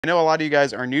I know a lot of you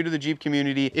guys are new to the Jeep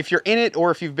community. If you're in it,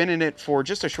 or if you've been in it for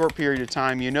just a short period of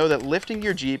time, you know that lifting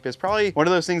your Jeep is probably one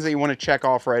of those things that you want to check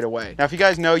off right away. Now, if you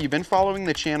guys know, you've been following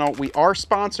the channel, we are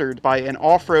sponsored by an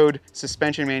off-road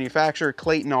suspension manufacturer,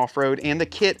 Clayton Off-Road, and the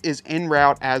kit is en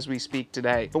route as we speak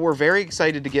today. But we're very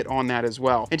excited to get on that as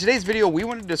well. In today's video, we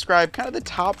want to describe kind of the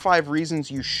top 5 reasons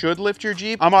you should lift your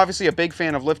Jeep. I'm obviously a big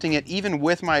fan of lifting it, even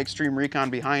with my Extreme Recon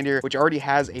behind here, which already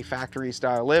has a factory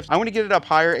style lift. I want to get it up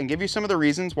higher and give you some of the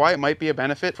reasons why it might be a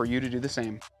benefit for you to do the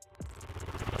same.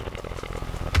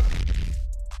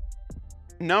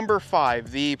 Number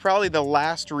 5, probably the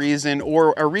last reason,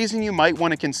 or a reason you might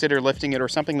want to consider lifting it, or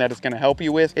something that it's going to help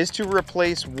you with, is to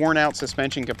replace worn out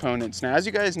suspension components. Now, as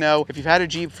you guys know, if you've had a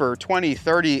Jeep for 20,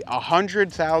 30,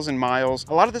 100,000 miles,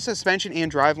 a lot of the suspension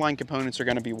and driveline components are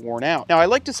going to be worn out. Now, I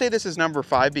like to say this is number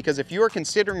 5 because if you are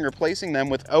considering replacing them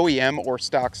with OEM or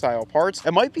stock style parts,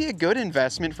 it might be a good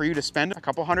investment for you to spend a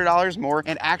couple $100s more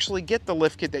and actually get the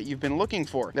lift kit that you've been looking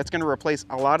for. That's going to replace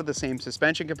a lot of the same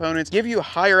suspension components, give you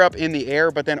higher up in the air,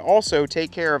 but then also take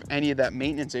care of any of that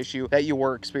maintenance issue that you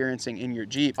were experiencing in your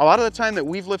Jeep. A lot of the time that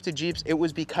we've lifted Jeeps, it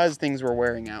was because things were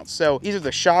wearing out. So either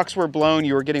the shocks were blown,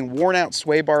 you were getting worn out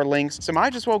sway bar links. So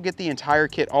might as well get the entire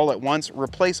kit all at once,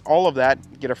 replace all of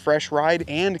that, get a fresh ride,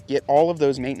 and get all of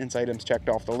those maintenance items checked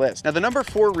off the list. Now, the number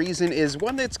 4 reason is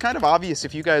one that's kind of obvious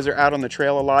if you guys are out on the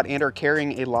trail a lot and are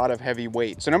carrying a lot of heavy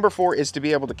weight. So number 4 is to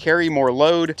be able to carry more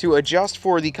load, to adjust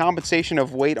for the compensation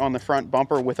of weight on the front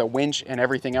bumper with a winch and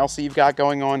everything else that you've got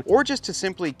going on, or just to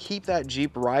simply keep that Jeep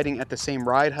riding at the same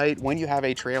ride height when you have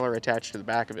a trailer attached to the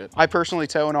back of it. I personally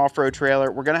tow an off-road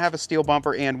trailer. We're going to have a steel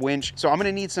bumper and winch, so I'm going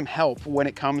to need some help when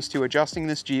it comes to adjusting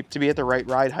this Jeep to be at the right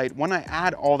ride height when I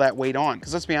add all that weight on.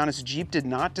 Because let's be honest, Jeep did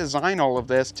not design all of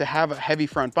this to have a heavy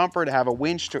front bumper, to have a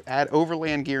winch, to add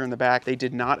overland gear in the back. They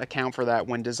did not account for that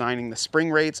when designing the spring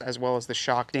rates as well as the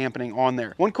shock dampening on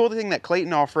there. One cool thing that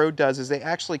Clayton Off-Road does is they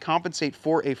actually compensate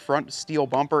for a front steel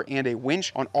bumper and a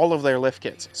winch on all of their lift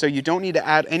kits. So you don't need to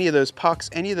add any of those pucks,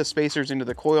 any of the spacers into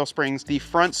the coil springs. The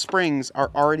front springs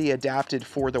are already adapted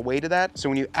for the weight of that. So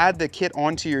when you add the kit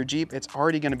onto your Jeep, it's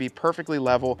already going to be perfectly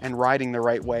level and riding the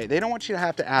right way. They don't want you to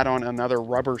have to add on another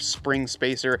rubber spring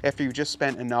spacer after you've just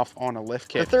spent enough on a lift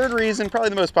kit. The third reason, probably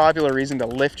the most popular reason to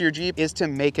lift your Jeep, is to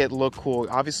make it look cool.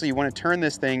 Obviously, you want to turn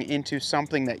this thing into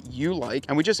something that you like.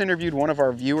 And we just interviewed one of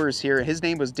our viewers here. His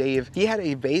name was Dave. He had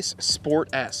a base Sport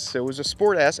S. So it was a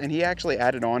Sport S, and he actually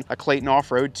added on a Clayton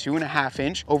Off-Road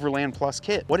 2.5-inch Overland Plus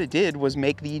kit. What it did was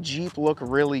make the Jeep look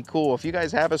really cool. If you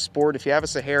guys have a Sport, if you have a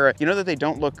Sahara, you know that they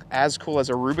don't look as cool as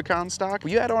a Rubicon stock.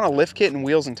 Well, you add on a lift kit and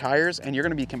wheels and tires, and you're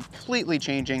going to be completely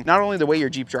changing not only the way your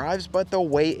Jeep drives, but the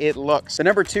way it looks. The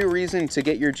number 2 reason to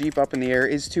get your Jeep up in the air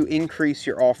is to increase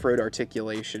your off-road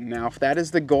articulation. Now, if that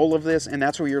is the goal of this and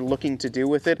that's what you're looking to do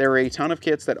with it, there are a ton of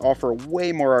kits that offer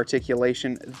way more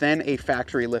articulation than a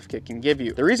factory lift kit can give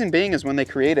you. The reason being is when they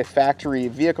create a factory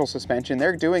vehicle suspension,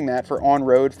 they're doing that for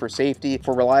on-road, for safety,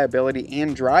 for reliability,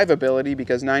 and drivability,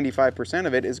 because 95%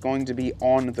 of it is going to be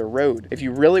on the road. If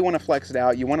you really want to flex it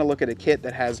out, you want to look at a kit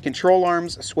that has control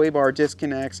arms, sway bar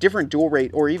disconnects, different dual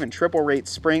rate or even triple rate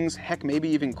springs, heck, maybe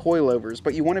even coilovers,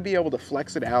 but you want to be able to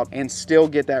flex it out and still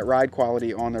get that ride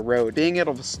quality on the road. Being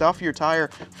able to stuff your tire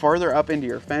farther up into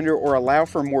your fender or allow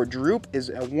for more droop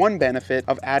is one benefit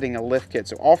of adding a lift kit.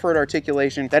 So off-road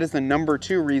articulation, that is the number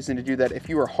 2 reason to do that. If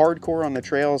you are hardcore on the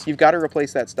trails, you've got to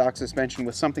replace that stock suspension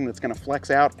with something that's going to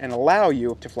flex out and allow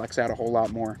you to flex out a whole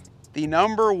lot more. The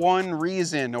number 1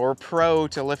 reason or pro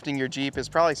to lifting your Jeep is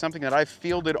probably something that I've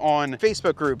fielded on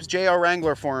Facebook groups, JR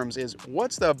Wrangler forums, is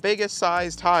what's the biggest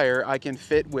size tire I can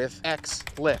fit with X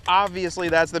lift? Obviously,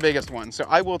 that's the biggest one. So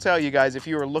I will tell you guys, if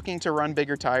you are looking to run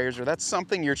bigger tires or that's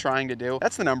something you're trying to do,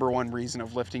 that's the number 1 reason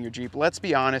of lifting your Jeep. Let's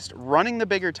be honest, running the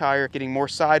bigger tire, getting more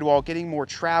sidewall, getting more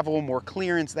travel, more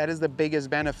clearance, that is the biggest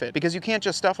benefit, because you can't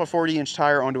just stuff a 40-inch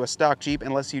tire onto a stock Jeep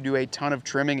unless you do a ton of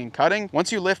trimming and cutting.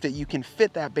 Once you lift it, you can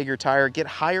fit that bigger tire, get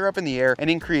higher up in the air, and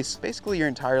increase basically your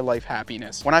entire life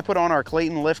happiness. When I put on our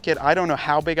Clayton lift kit, I don't know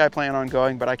how big I plan on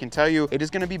going, but I can tell you it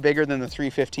is going to be bigger than the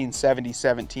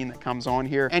 315/70/17 that comes on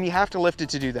here, and you have to lift it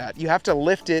to do that. You have to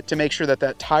lift it to make sure that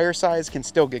that tire size can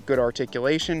still get good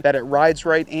articulation, that it rides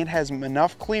right, and has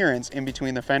enough clearance in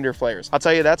between the fender flares. I'll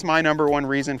tell you, that's my number 1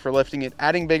 reason for lifting it,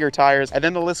 adding bigger tires, and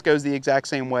then the list goes the exact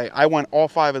same way. I want all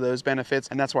 5 of those benefits,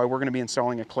 and that's why we're going to be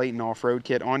installing a Clayton Off-Road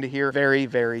kit onto here very,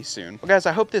 very soon. Well, guys,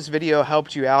 I hope this video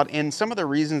helped you out in some of the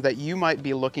reasons that you might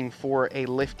be looking for a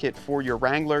lift kit for your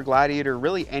Wrangler, Gladiator,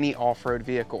 really any off-road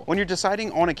vehicle. When you're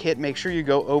deciding on a kit, make sure you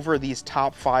go over these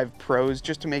top 5 pros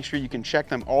just to make sure you can check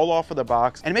them all off of the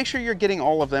box and make sure you're getting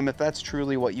all of them if that's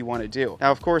truly what you want to do.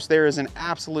 Now, of course, there is an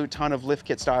absolute ton of lift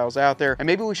kit styles out there, and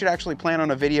maybe we should actually plan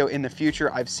on a video in the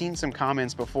future. I've seen some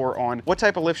comments before on what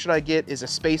type of lift should I get? Is a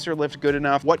spacer lift good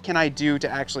enough? What can I do to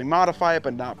actually modify it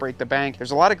but not break the bank?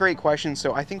 There's a lot of great questions,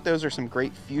 so I think those are some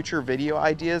great future video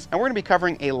ideas, and we're going to be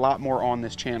covering a lot more on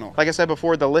this channel. Like I said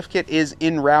before, the lift kit is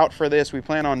en route for this. We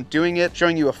plan on doing it,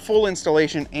 showing you a full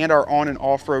installation and our on and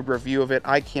off-road review of it.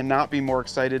 I cannot be more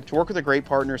excited to work with a great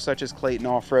partner such as Clayton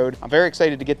Off-Road. I'm very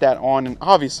excited to get that on, and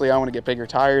obviously I want to get bigger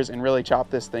tires and really chop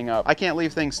this thing up. I can't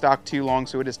leave things stock too long,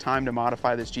 so it is time to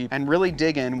modify this Jeep and really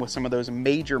dig in with some of those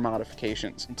major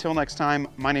modifications. Until next time,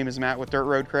 my name is Matt with Dirt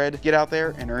Road Cred. Get out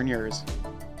there and earn yours.